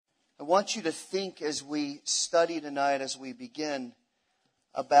want you to think as we study tonight, as we begin,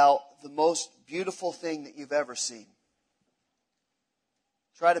 about the most beautiful thing that you've ever seen.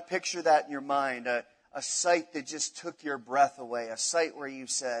 Try to picture that in your mind, a sight that just took your breath away, a sight where you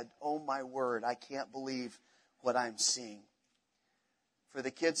said, "Oh my word, I can't believe what I'm seeing." For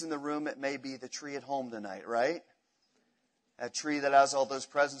the kids in the room, it may be the tree at home tonight, right? A tree that has all those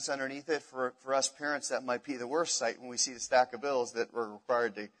presents underneath it. For us parents, that might be the worst sight when we see the stack of bills that we're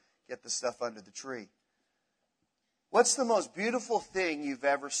required to get the stuff under the tree. What's the most beautiful thing you've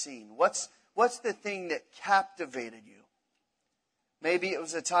ever seen? What's the thing that captivated you? Maybe it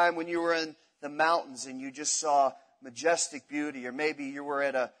was a time when you were in the mountains and you just saw majestic beauty, or maybe you were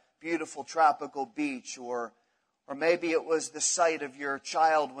at a beautiful tropical beach, or maybe it was the sight of your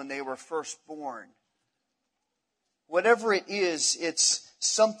child when they were first born. Whatever it is, it's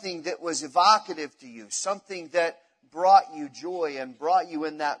something that was evocative to you, something that brought you joy and brought you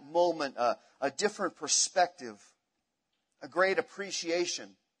in that moment a different perspective, a great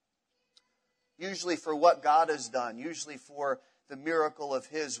appreciation, usually for what God has done, usually for the miracle of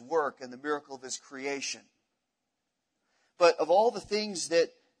His work and the miracle of His creation. But of all the things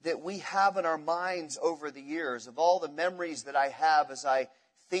that we have in our minds over the years, of all the memories that I have as I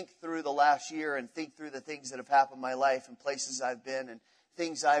think through the last year and think through the things that have happened in my life and places I've been and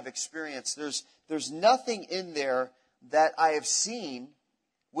things I've experienced, there's nothing in there that I have seen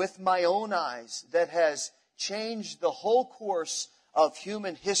with my own eyes that has changed the whole course of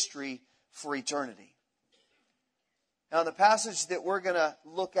human history for eternity. Now, in the passage that we're going to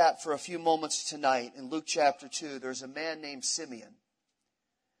look at for a few moments tonight, in Luke chapter 2, there's a man named Simeon.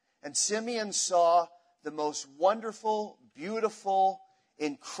 And Simeon saw the most wonderful, beautiful,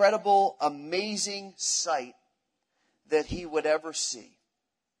 incredible, amazing sight that he would ever see.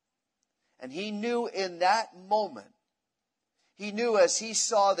 And he knew in that moment, he knew as he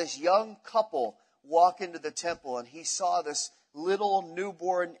saw this young couple walk into the temple and he saw this little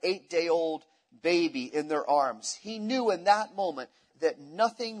newborn 8-day-old baby in their arms, he knew in that moment that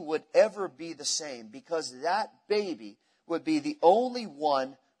nothing would ever be the same, because that baby would be the only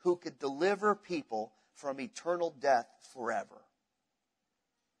one who could deliver people from eternal death forever.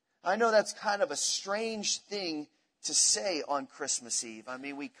 I know that's kind of a strange thing to say on Christmas Eve. I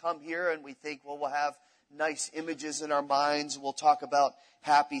mean, we come here and we think, well, we'll have nice images in our minds, and we'll talk about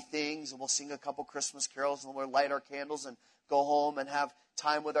happy things, and we'll sing a couple Christmas carols, and we'll light our candles and go home and have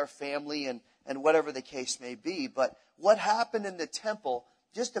time with our family and whatever the case may be. But what happened in the temple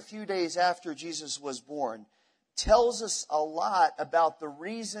just a few days after Jesus was born tells us a lot about the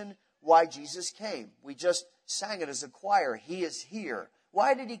reason why Jesus came. We just sang it as a choir. He is here.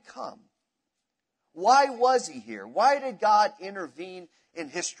 Why did He come? Why was He here? Why did God intervene in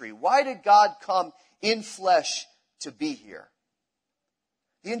history? Why did God come in flesh to be here?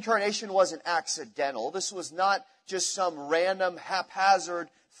 The incarnation wasn't accidental. This was not just some random, haphazard,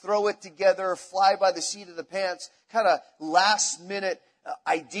 throw it together, fly by the seat of the pants, kind of last minute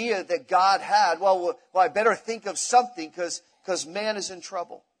idea that God had. Well, I better think of something because man is in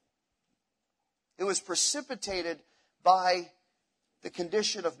trouble. It was precipitated by the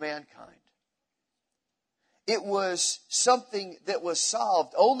condition of mankind. It was something that was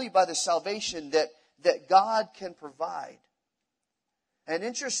solved only by the salvation that God can provide. And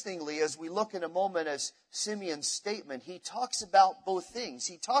interestingly, as we look in a moment as Simeon's statement, he talks about both things.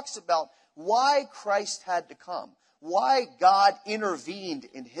 He talks about why Christ had to come, why God intervened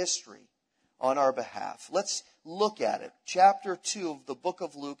in history on our behalf. Let's look at it. Chapter 2 of the book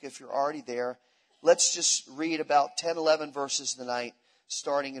of Luke, if you're already there. Let's just read about 10, 11 verses tonight,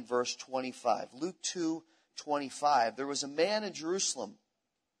 starting in verse 25. Luke 2:25. There was a man in Jerusalem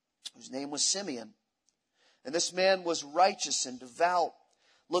whose name was Simeon. And this man was righteous and devout,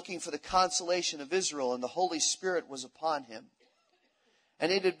 looking for the consolation of Israel, and the Holy Spirit was upon him.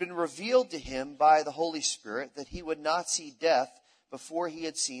 And it had been revealed to him by the Holy Spirit that he would not see death before he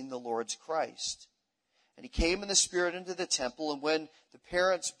had seen the Lord's Christ. And he came in the Spirit into the temple, and when the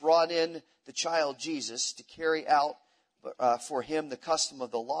parents brought in the child Jesus to carry out for him the custom of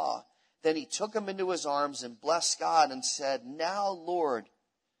the law, then he took him into his arms and blessed God and said, "Now, Lord,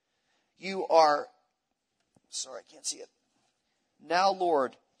 you are..." Sorry, I can't see it. "Now,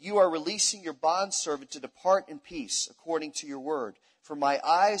 Lord, you are releasing your bondservant to depart in peace according to your word. For my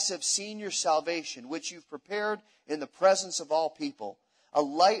eyes have seen your salvation, which you've prepared in the presence of all people, a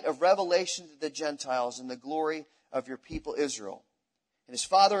light of revelation to the Gentiles and the glory of your people Israel." And his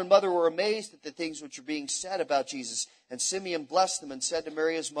father and mother were amazed at the things which were being said about Jesus. And Simeon blessed them and said to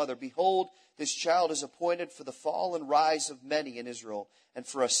Mary his mother, "Behold, this child is appointed for the fall and rise of many in Israel, and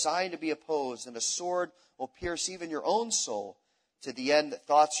for a sign to be opposed, and a sword will pierce even your own soul, to the end that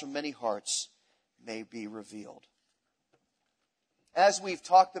thoughts from many hearts may be revealed. As we've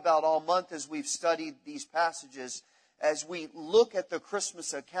talked about all month, as we've studied these passages, as we look at the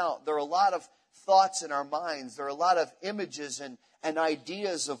Christmas account, there are a lot of thoughts in our minds. There are a lot of images and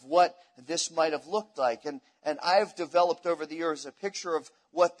ideas of what this might have looked like. And I've developed over the years a picture of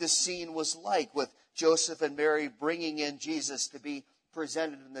what this scene was like, with Joseph and Mary bringing in Jesus to be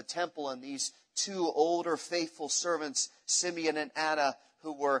presented in the temple, and these two older faithful servants, Simeon and Anna,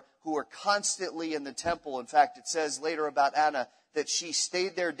 who were constantly in the temple. In fact, it says later about Anna that she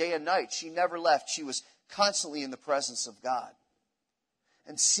stayed there day and night. She never left. She was constantly in the presence of God.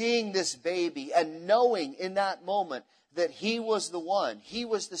 And seeing this baby and knowing in that moment that he was the one, he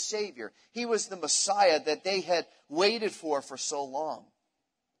was the Savior, he was the Messiah that they had waited for so long.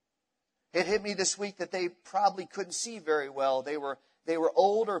 It hit me this week that they probably couldn't see very well. They were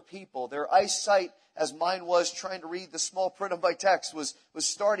older people. Their eyesight, as mine was trying to read the small print of my text, was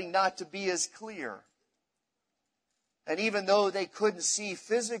starting not to be as clear. And even though they couldn't see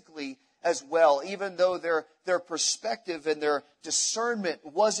physically as well, even though their perspective and their discernment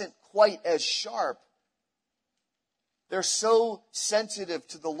wasn't quite as sharp, they're so sensitive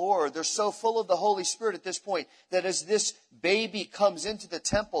to the Lord. They're so full of the Holy Spirit at this point that as this baby comes into the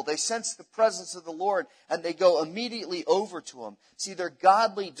temple, they sense the presence of the Lord and they go immediately over to him. See, they're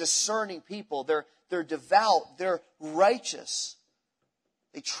godly, discerning people. They're devout. They're righteous.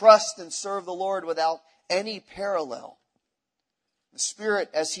 They trust and serve the Lord without any parallel. The Spirit,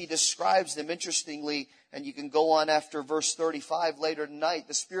 as he describes them, interestingly, and you can go on after verse 35 later tonight,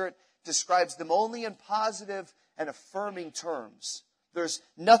 the Spirit describes them only in positive and affirming terms. There's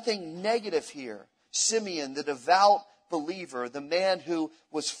nothing negative here. Simeon, the devout believer, the man who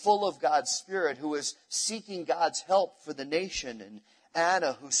was full of God's Spirit, who was seeking God's help for the nation, and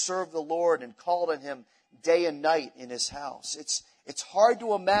Anna, who served the Lord and called on him day and night in his house. It's hard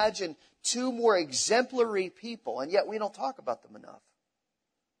to imagine two more exemplary people, and yet we don't talk about them enough.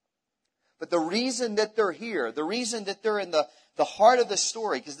 But the reason that they're here, the reason that they're in the heart of the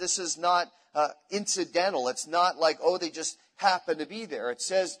story, because this is not incidental. It's not like, they just happened to be there. It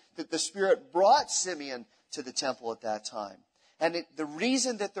says that the Spirit brought Simeon to the temple at that time. And the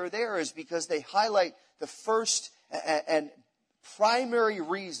reason that they're there is because they highlight the first and primary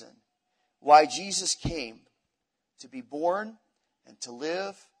reason why Jesus came: to be born and to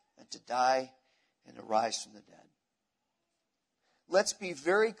live and to die and to rise from the dead. Let's be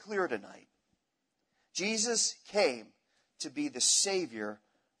very clear tonight. Jesus came to be the Savior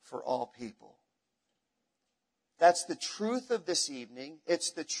for all people. That's the truth of this evening.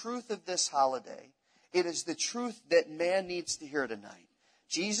 It's the truth of this holiday. It is the truth that man needs to hear tonight.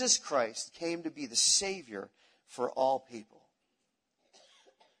 Jesus Christ came to be the Savior for all people.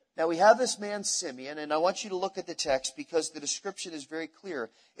 Now we have this man Simeon, and I want you to look at the text because the description is very clear.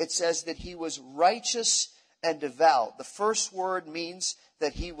 It says that he was righteous and devout. The first word means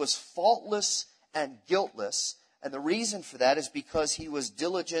that he was faultless and guiltless. And the reason for that is because he was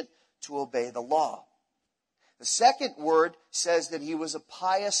diligent to obey the law. The second word says that he was a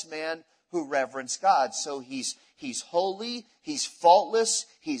pious man who reverenced God. So he's holy, he's faultless,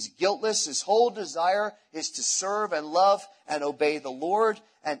 he's guiltless. His whole desire is to serve and love and obey the Lord.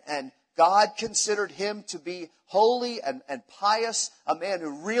 And God considered him to be holy and pious, a man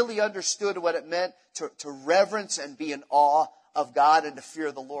who really understood what it meant to reverence and be in awe of God and to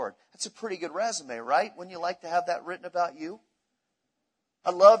fear the Lord. That's a pretty good resume, right? Wouldn't you like to have that written about you?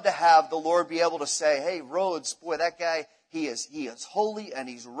 I'd love to have the Lord be able to say, hey, Rhodes, boy, that guy, he is holy and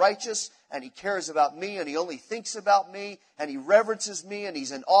he's righteous and he cares about me and he only thinks about me and he reverences me and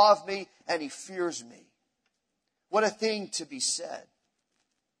he's in awe of me and he fears me. What a thing to be said.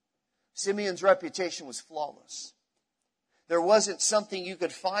 Simeon's reputation was flawless. There wasn't something you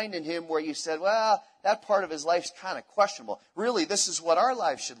could find in him where you said, well, that part of his life's kind of questionable. Really, this is what our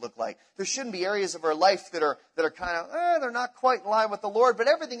life should look like. There shouldn't be areas of our life that are kind of, they're not quite in line with the Lord, but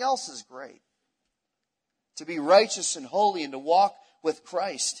everything else is great. To be righteous and holy and to walk with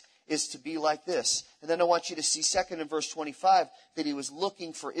Christ is to be like this. And then I want you to see second in verse 25 that he was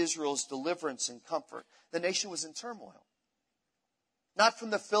looking for Israel's deliverance and comfort. The nation was in turmoil. Not from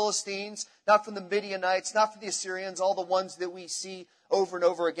the Philistines, not from the Midianites, not from the Assyrians, all the ones that we see over and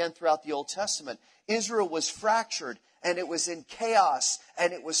over again throughout the Old Testament. Israel was fractured and it was in chaos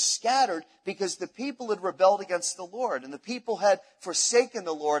and it was scattered because the people had rebelled against the Lord and the people had forsaken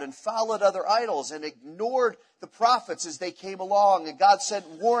the Lord and followed other idols and ignored the prophets as they came along. And God sent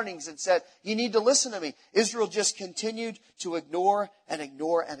warnings and said, you need to listen to me. Israel just continued to ignore and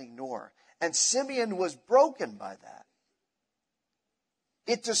ignore and ignore. And Simeon was broken by that.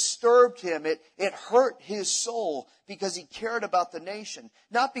 It disturbed him. It hurt his soul because he cared about the nation.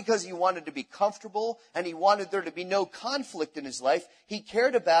 Not because he wanted to be comfortable and he wanted there to be no conflict in his life. He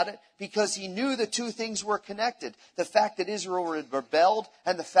cared about it because he knew the two things were connected. The fact that Israel had rebelled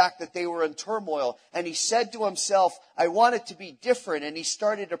and the fact that they were in turmoil. And he said to himself, I want it to be different. And he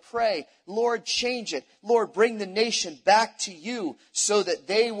started to pray, Lord, change it. Lord, bring the nation back to you so that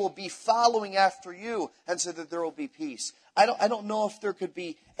they will be following after you and so that there will be peace. I don't know if there could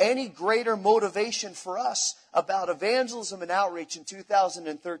be any greater motivation for us about evangelism and outreach in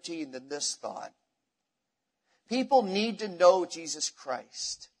 2013 than this thought. People need to know Jesus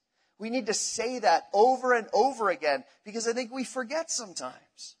Christ. We need to say that over and over again because I think we forget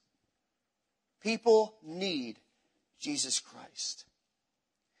sometimes. People need Jesus Christ.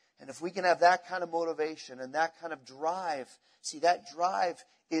 And if we can have that kind of motivation and that kind of drive, see, that drive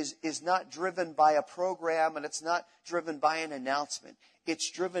is not driven by a program and it's not driven by an announcement.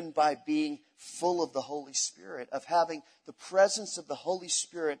 It's driven by being full of the Holy Spirit, of having the presence of the Holy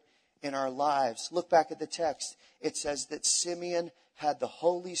Spirit in our lives. Look back at the text. It says that Simeon had the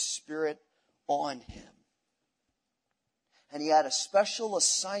Holy Spirit on him. And he had a special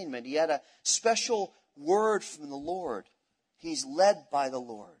assignment. He had a special word from the Lord. He's led by the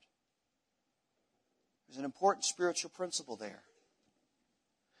Lord. There's an important spiritual principle there.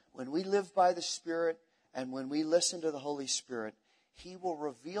 When we live by the Spirit and when we listen to the Holy Spirit, He will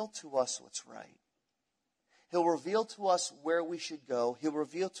reveal to us what's right. He'll reveal to us where we should go. He'll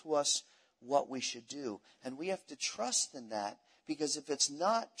reveal to us what we should do. And we have to trust in that because if it's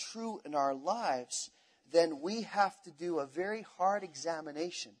not true in our lives, then we have to do a very hard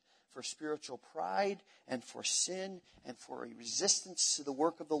examination for spiritual pride and for sin and for a resistance to the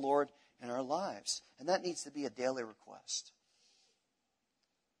work of the Lord in our lives. And that needs to be a daily request.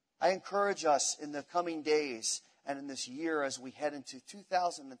 I encourage us in the coming days and in this year as we head into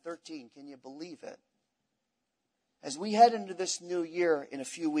 2013. Can you believe it? As we head into this new year in a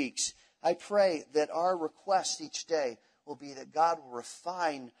few weeks, I pray that our request each day will be that God will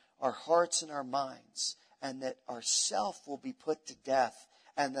refine our hearts and our minds and that our self will be put to death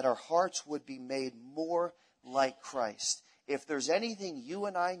and that our hearts would be made more like Christ. If there's anything you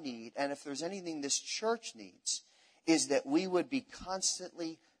and I need, and if there's anything this church needs, is that we would be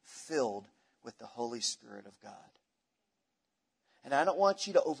constantly filled with the Holy Spirit of God. And I don't want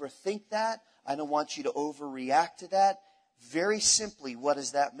you to overthink that. I don't want you to overreact to that. Very simply, what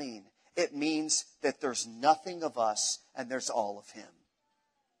does that mean? It means that there's nothing of us and there's all of Him.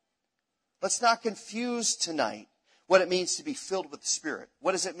 Let's not confuse tonight what it means to be filled with the Spirit.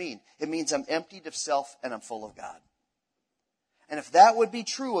 What does it mean? It means I'm emptied of self and I'm full of God. And if that would be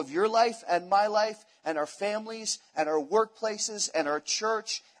true of your life and my life and our families and our workplaces and our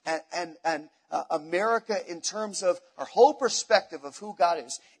church and America in terms of our whole perspective of who God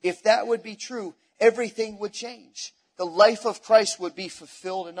is, if that would be true, everything would change. The life of Christ would be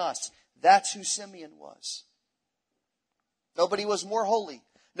fulfilled in us. That's who Simeon was. Nobody was more holy.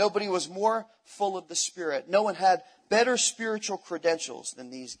 Nobody was more full of the Spirit. No one had better spiritual credentials than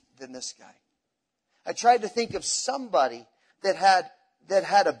this guy. I tried to think of somebody that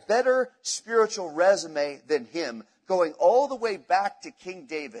had a better spiritual resume than him, going all the way back to King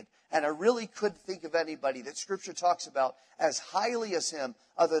David. And I really couldn't think of anybody that Scripture talks about as highly as him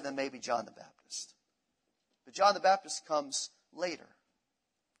other than maybe John the Baptist. But John the Baptist comes later.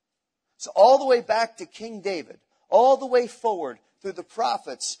 So all the way back to King David, all the way forward through the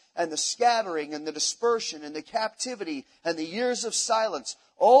prophets and the scattering and the dispersion and the captivity and the years of silence,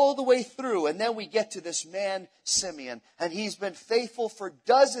 all the way through. And then we get to this man, Simeon. And he's been faithful for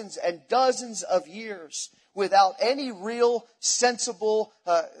dozens and dozens of years without any real, sensible,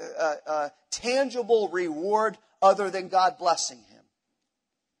 tangible reward other than God blessing him.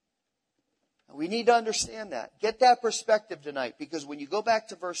 And we need to understand that. Get that perspective tonight. Because when you go back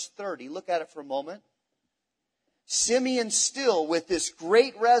to verse 30, look at it for a moment. Simeon still, with this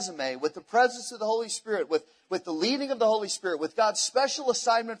great resume, with the presence of the Holy Spirit, with the leading of the Holy Spirit, with God's special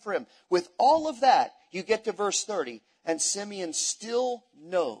assignment for him, with all of that, you get to verse 30, and Simeon still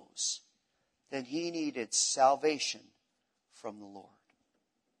knows that he needed salvation from the Lord.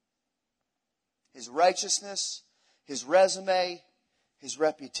 His righteousness, his resume, his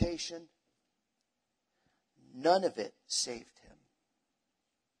reputation, none of it saved him.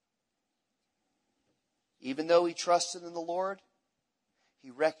 Even though he trusted in the Lord,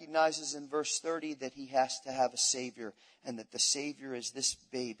 he recognizes in verse 30 that he has to have a Savior, and that the Savior is this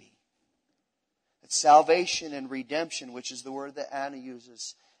baby. That salvation and redemption, which is the word that Anna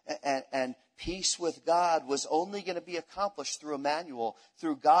uses, and peace with God was only going to be accomplished through Emmanuel,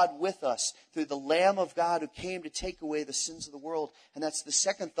 through God with us, through the Lamb of God who came to take away the sins of the world. And that's the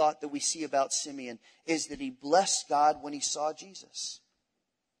second thought that we see about Simeon, is that he blessed God when he saw Jesus.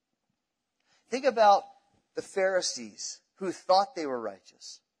 Think about the Pharisees who thought they were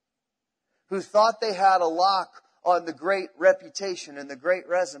righteous, who thought they had a lock on the great reputation and the great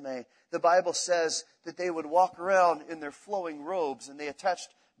resume. The Bible says that they would walk around in their flowing robes, and they attached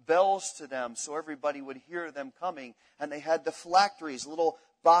bells to them so everybody would hear them coming. And they had the phylacteries, little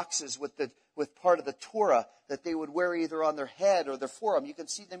boxes with part of the Torah that they would wear either on their head or their forearm. You can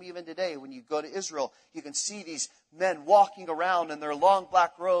see them even today when you go to Israel. You can see these men walking around in their long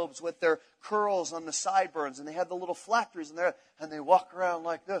black robes with their curls on the sideburns, and they have the little phylacteries in there, and they walk around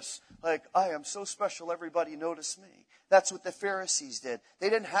like this, like, I am so special, everybody notice me. That's what the Pharisees did. They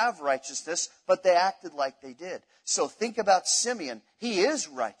didn't have righteousness, but they acted like they did. So think about Simeon. He is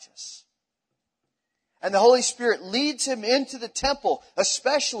righteous. And the Holy Spirit leads him into the temple,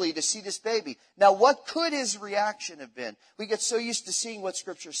 especially to see this baby. Now, what could his reaction have been? We get so used to seeing what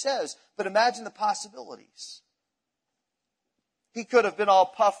Scripture says, but imagine the possibilities. He could have been all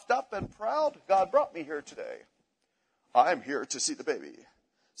puffed up and proud. God brought me here today. I'm here to see the baby.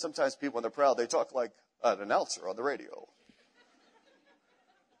 Sometimes people, when they're proud, they talk like an announcer on the radio.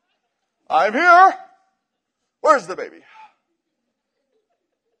 I'm here. Where's the baby?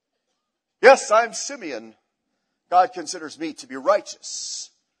 Yes, I'm Simeon. God considers me to be righteous.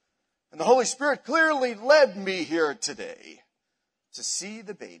 And the Holy Spirit clearly led me here today to see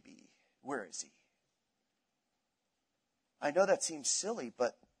the baby. Where is he? I know that seems silly,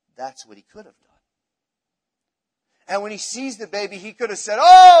 but that's what he could have done. And when he sees the baby, he could have said,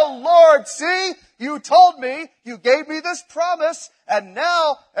 oh, Lord, see, you told me, you gave me this promise, and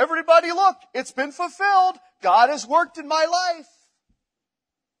now, everybody look, it's been fulfilled. God has worked in my life.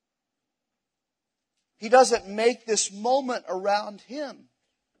 He doesn't make this moment around him.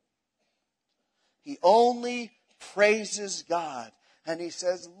 He only praises God. And he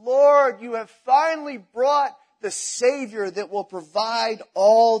says, Lord, you have finally brought the Savior that will provide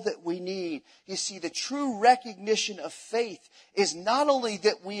all that we need. You see, the true recognition of faith is not only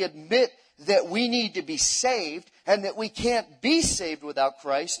that we admit that we need to be saved and that we can't be saved without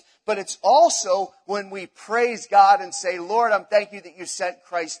Christ, but it's also when we praise God and say, Lord, I'm thank you that you sent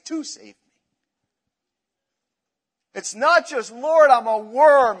Christ to save me. It's not just, Lord, I'm a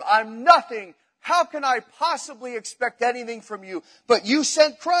worm, I'm nothing. How can I possibly expect anything from you? But you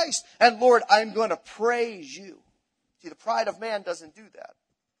sent Christ, and Lord, I'm going to praise you. See, the pride of man doesn't do that.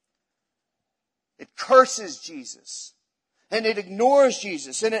 It curses Jesus, and it ignores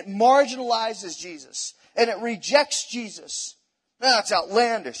Jesus, and it marginalizes Jesus, and it rejects Jesus. That's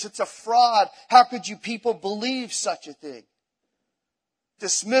outlandish. It's a fraud. How could you people believe such a thing?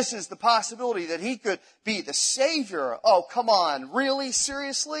 Dismisses the possibility that he could be the Savior. Oh, come on. Really?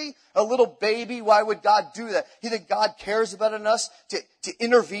 Seriously? A little baby? Why would God do that? You think God cares about us to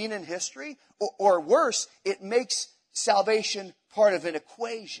intervene in history? Or worse, it makes salvation part of an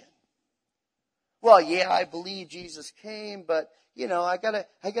equation. Well, yeah, I believe Jesus came, but, I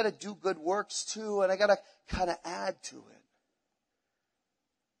gotta do good works too, and I gotta kind of add to it.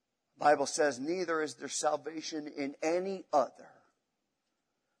 The Bible says, neither is there salvation in any other.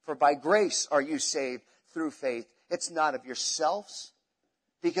 For by grace are you saved through faith. It's not of yourselves,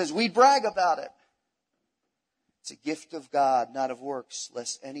 because we brag about it. It's a gift of God, not of works,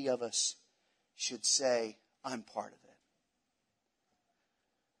 lest any of us should say, I'm part of it.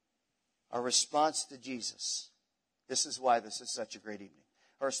 Our response to Jesus, this is why this is such a great evening.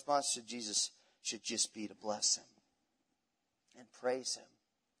 Our response to Jesus should just be to bless him and praise him.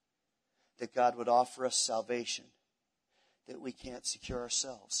 That God would offer us salvation that we can't secure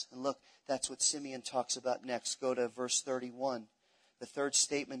ourselves. And look, that's what Simeon talks about next. Go to verse 31. The third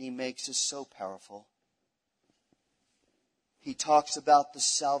statement he makes is so powerful. He talks about the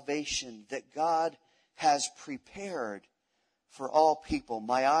salvation that God has prepared for all people.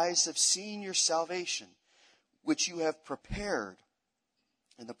 My eyes have seen your salvation, which you have prepared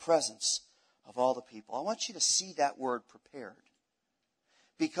in the presence of all the people. I want you to see that word prepared,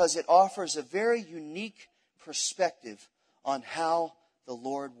 because it offers a very unique perspective on how the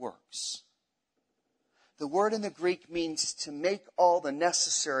Lord works. The word in the Greek means to make all the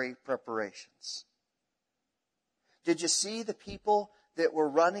necessary preparations. Did you see the people that were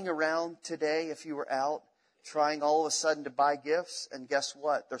running around today, if you were out, trying all of a sudden to buy gifts? And guess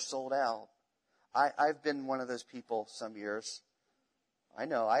what? They're sold out. I've been one of those people some years. I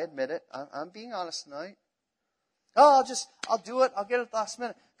know, I admit it. I'm being honest tonight. Oh, I'll do it. I'll get it at the last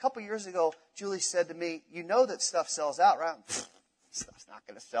minute. A couple years ago, Julie said to me, you know that stuff sells out, right? Stuff's not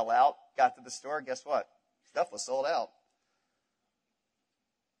going to sell out. Got to the store, guess what? Stuff was sold out.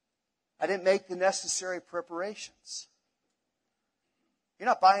 I didn't make the necessary preparations. You're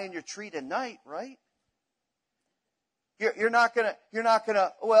not buying your tree tonight, right? You're not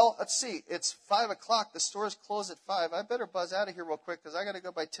gonna, well, let's see. It's 5 o'clock. The store's closed at 5. I better buzz out of here real quick because I got to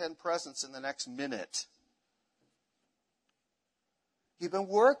go buy 10 presents in the next minute. You've been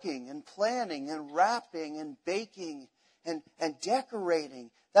working and planning and wrapping and baking and decorating.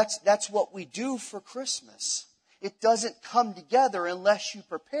 That's what we do for Christmas. It doesn't come together unless you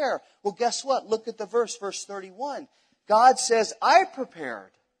prepare. Well, guess what? Look at the verse 31. God says, I prepared.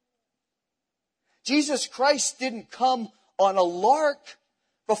 Jesus Christ didn't come on a lark.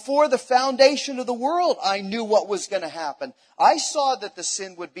 Before the foundation of the world, I knew what was going to happen. I saw that the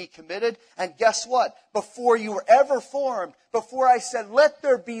sin would be committed. And guess what? Before you were ever formed, before I said, let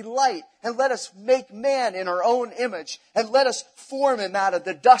there be light, and let us make man in our own image, and let us form him out of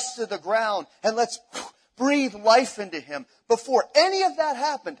the dust of the ground, and let's breathe life into him. Before any of that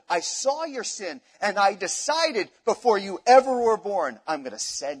happened, I saw your sin, and I decided before you ever were born, I'm going to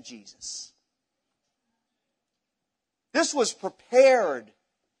send Jesus. This was prepared.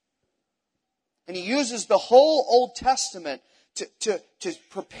 And he uses the whole Old Testament to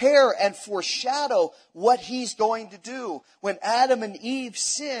prepare and foreshadow what he's going to do. When Adam and Eve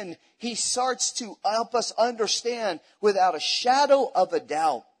sin, he starts to help us understand without a shadow of a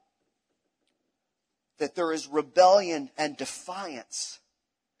doubt that there is rebellion and defiance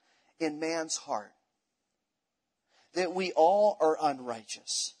in man's heart. That we all are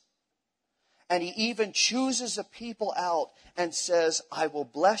unrighteous. And he even chooses a people out and says, I will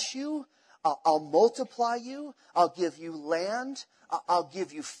bless you. I'll multiply you. I'll give you land. I'll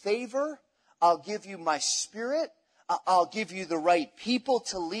give you favor. I'll give you my spirit. I'll give you the right people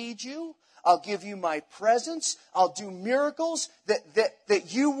to lead you. I'll give you my presence. I'll do miracles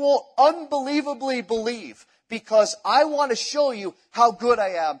that you won't unbelievably believe because I want to show you how good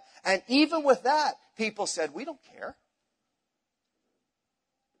I am. And even with that, people said, we don't care.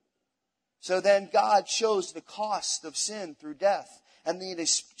 So then God shows the cost of sin through death. And then it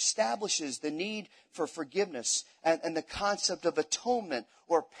establishes the need for forgiveness and the concept of atonement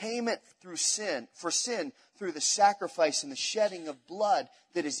or payment through sin, for sin through the sacrifice and the shedding of blood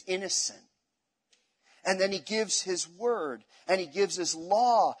that is innocent. And then he gives his word and he gives his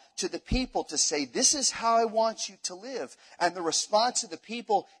law to the people to say, this is how I want you to live. And the response of the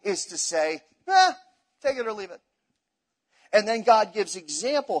people is to say, take it or leave it. And then God gives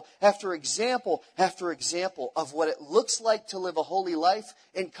example after example after example of what it looks like to live a holy life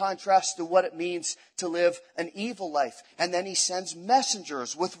in contrast to what it means to live an evil life. And then he sends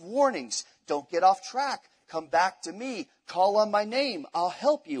messengers with warnings. Don't get off track. Come back to me. Call on my name. I'll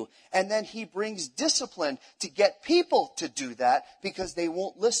help you. And then he brings discipline to get people to do that because they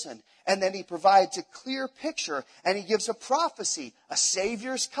won't listen. And then he provides a clear picture and he gives a prophecy. A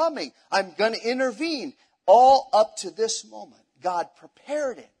Savior's coming. I'm going to intervene. All up to this moment, God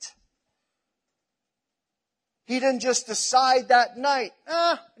prepared it. He didn't just decide that night,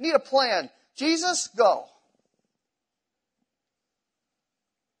 I need a plan. Jesus, go.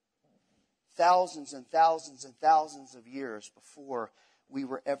 Thousands and thousands and thousands of years before we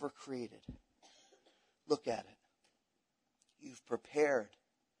were ever created. Look at it. You've prepared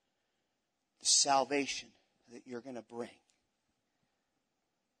the salvation that you're going to bring.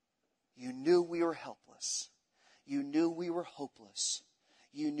 You knew we were helpless. You knew we were hopeless.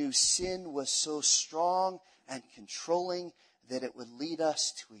 You knew sin was so strong and controlling that it would lead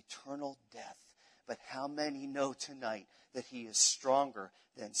us to eternal death. But how many know tonight that he is stronger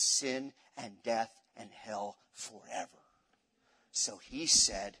than sin and death and hell forever? So he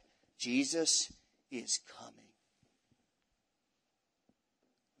said, Jesus is coming.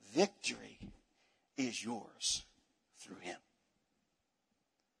 Victory is yours through him.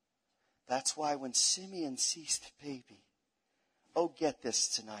 That's why when Simeon sees the baby, get this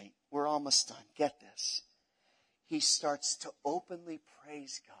tonight. We're almost done. Get this. He starts to openly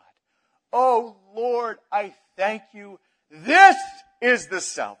praise God. Oh, Lord, I thank you. This is the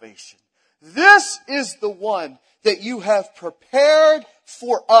salvation. This is the one that you have prepared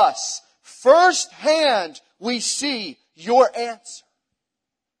for us. Firsthand, we see your answer.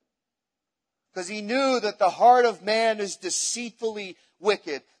 Because he knew that the heart of man is deceitfully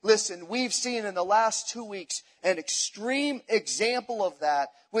wicked. Listen, we've seen in the last 2 weeks an extreme example of that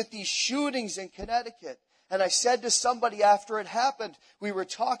with these shootings in Connecticut. And I said to somebody after it happened, we were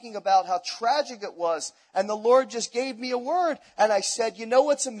talking about how tragic it was. And the Lord just gave me a word. And I said, you know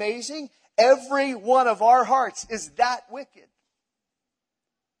what's amazing? Every one of our hearts is that wicked.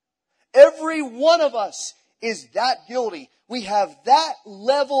 Every one of us is that guilty. We have that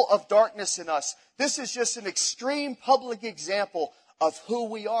level of darkness in us. This is just an extreme public example of who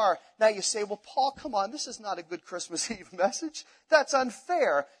we are. Now you say, well, Paul, come on, this is not a good Christmas Eve message. That's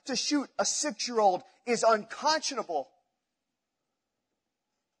unfair. To shoot a 6-year-old is unconscionable.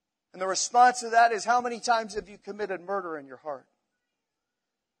 And the response to that is, how many times have you committed murder in your heart?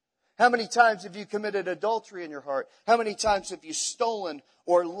 How many times have you committed adultery in your heart? How many times have you stolen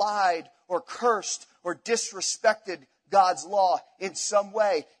or lied or cursed or disrespected God's law in some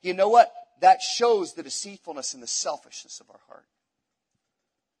way? You know what? That shows the deceitfulness and the selfishness of our heart.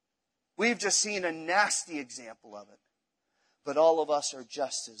 We've just seen a nasty example of it. But all of us are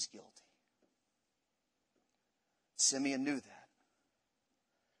just as guilty. Simeon knew that.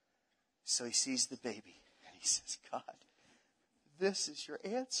 So he sees the baby and he says, God, this is your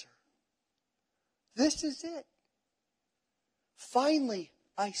answer. This is it. Finally,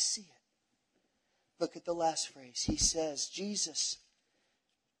 I see it. Look at the last phrase. He says, Jesus,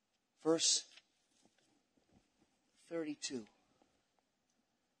 verse 32.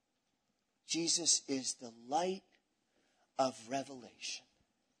 Jesus is the light of revelation.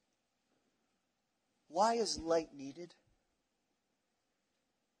 Why is light needed?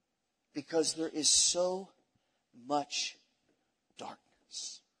 Because there is so much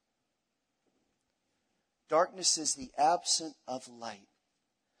darkness. Darkness is the absence of light.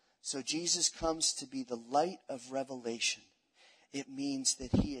 So Jesus comes to be the light of revelation. It means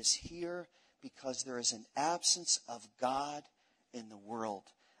that he is here because there is an absence of God in the world.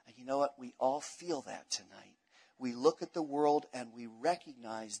 And you know what? We all feel that tonight. We look at the world and we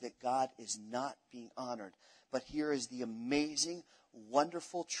recognize that God is not being honored. But here is the amazing,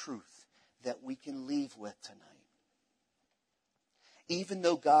 wonderful truth that we can leave with tonight. Even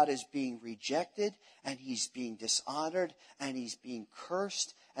though God is being rejected and he's being dishonored and he's being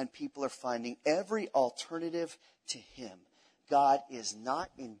cursed and people are finding every alternative to him, God is not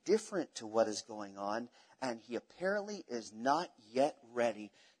indifferent to what is going on, and he apparently is not yet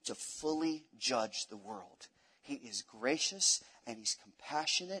ready to fully judge the world. He is gracious and he's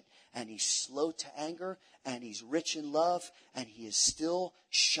compassionate and he's slow to anger and he's rich in love, and he is still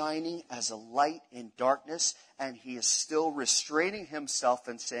shining as a light in darkness, and he is still restraining himself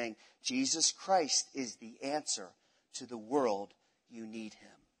and saying, Jesus Christ is the answer to the world. You need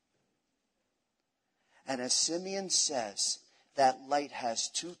him. And as Simeon says, that light has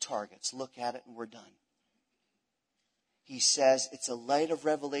 2 targets. Look at it and we're done. He says it's a light of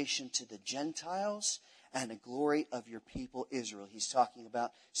revelation to the Gentiles and a glory of your people Israel. He's talking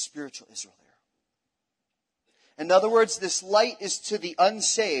about spiritual Israel there. In other words, this light is to the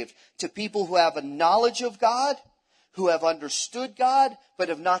unsaved, to people who have a knowledge of God, who have understood God, but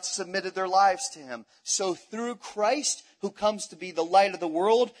have not submitted their lives to him. So through Christ, who comes to be the light of the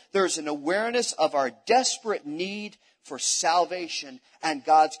world, there's an awareness of our desperate need for salvation and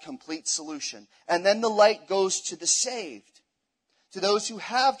God's complete solution. And then the light goes to the saved, to those who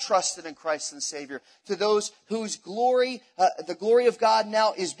have trusted in Christ and Savior, to those whose glory, the glory of God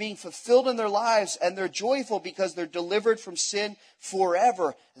now is being fulfilled in their lives, and they're joyful because they're delivered from sin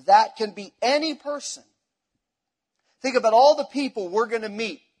forever. That can be any person. Think about all the people we're going to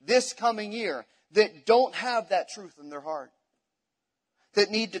meet this coming year that don't have that truth in their heart,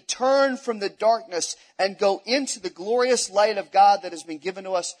 that need to turn from the darkness and go into the glorious light of God that has been given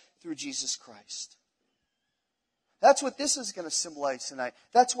to us through Jesus Christ. That's what this is going to symbolize tonight.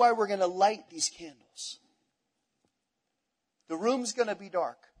 That's why we're going to light these candles. The room's going to be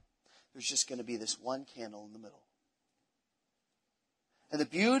dark. There's just going to be this one candle in the middle. And the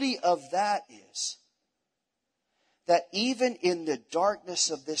beauty of that is that even in the darkness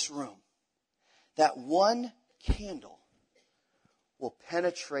of this room, that one candle will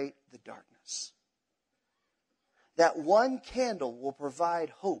penetrate the darkness. That one candle will provide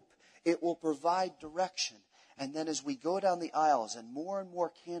hope. It will provide direction. And then as we go down the aisles and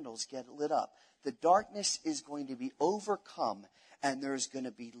more candles get lit up, the darkness is going to be overcome and there's going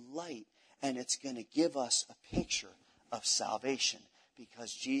to be light, and it's going to give us a picture of salvation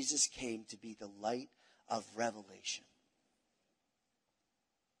because Jesus came to be the light of revelation.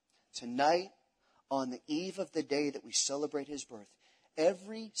 Tonight, on the eve of the day that we celebrate his birth,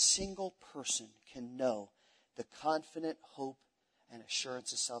 every single person can know the confident hope and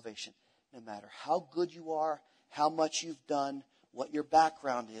assurance of salvation. No matter how good you are, how much you've done, what your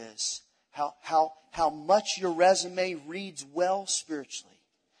background is, how much your resume reads well spiritually.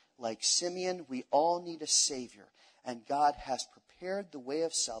 Like Simeon, we all need a Savior. And God has prepared the way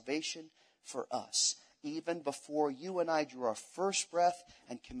of salvation for us. even before you and I drew our first breath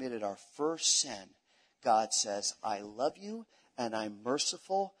and committed our first sin, God says, I love you, and I'm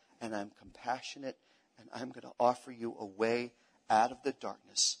merciful, and I'm compassionate, and I'm going to offer you a way out of the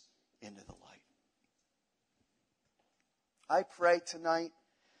darkness into the light. I pray tonight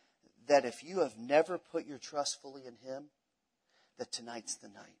that if you have never put your trust fully in Him, that tonight's the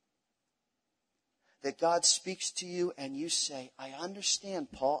night. That God speaks to you and you say, I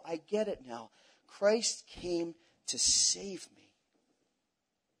understand, Paul, I get it now. Christ came to save me.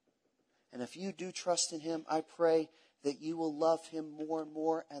 And if you do trust in Him, I pray that you will love Him more and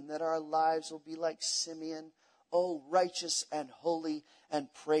more, and that our lives will be like Simeon, oh, righteous and holy, and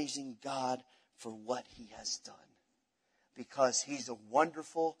praising God for what He has done. Because He's a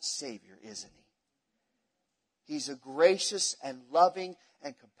wonderful Savior, isn't He? He's a gracious and loving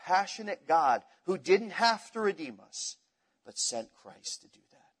and compassionate God who didn't have to redeem us, but sent Christ to do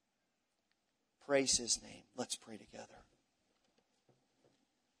that. Praise His name. Let's pray together.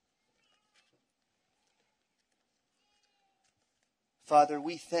 Father,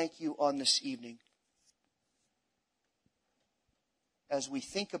 we thank you on this evening as we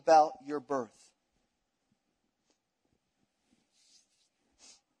think about your birth.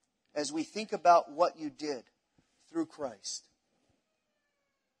 As we think about what you did through Christ.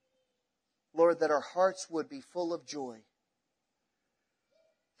 Lord, that our hearts would be full of joy.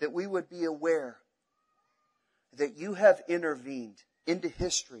 That we would be aware that you have intervened into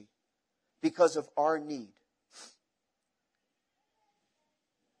history because of our need.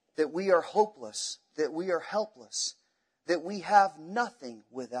 That we are hopeless, that we are helpless, that we have nothing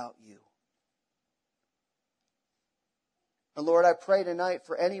without you. And Lord, I pray tonight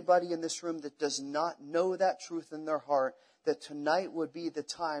for anybody in this room that does not know that truth in their heart, that tonight would be the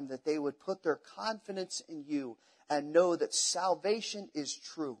time that they would put their confidence in you and know that salvation is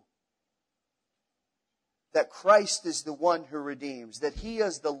true. That Christ is the one who redeems, that He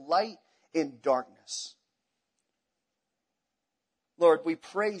is the light in darkness. Lord, we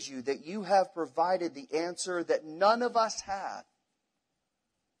praise you that you have provided the answer that none of us had,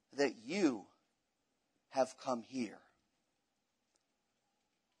 that you have come here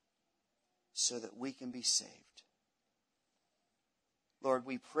so that we can be saved. Lord,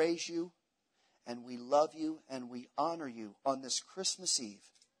 we praise you and we love you and we honor you on this Christmas Eve.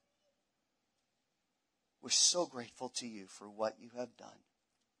 We're so grateful to you for what you have done.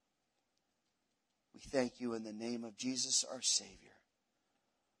 We thank you in the name of Jesus, our Savior.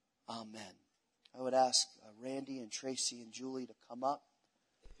 Amen. I would ask Randy and Tracy and Julie to come up.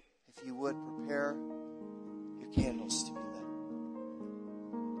 If you would, prepare your candles to be lit.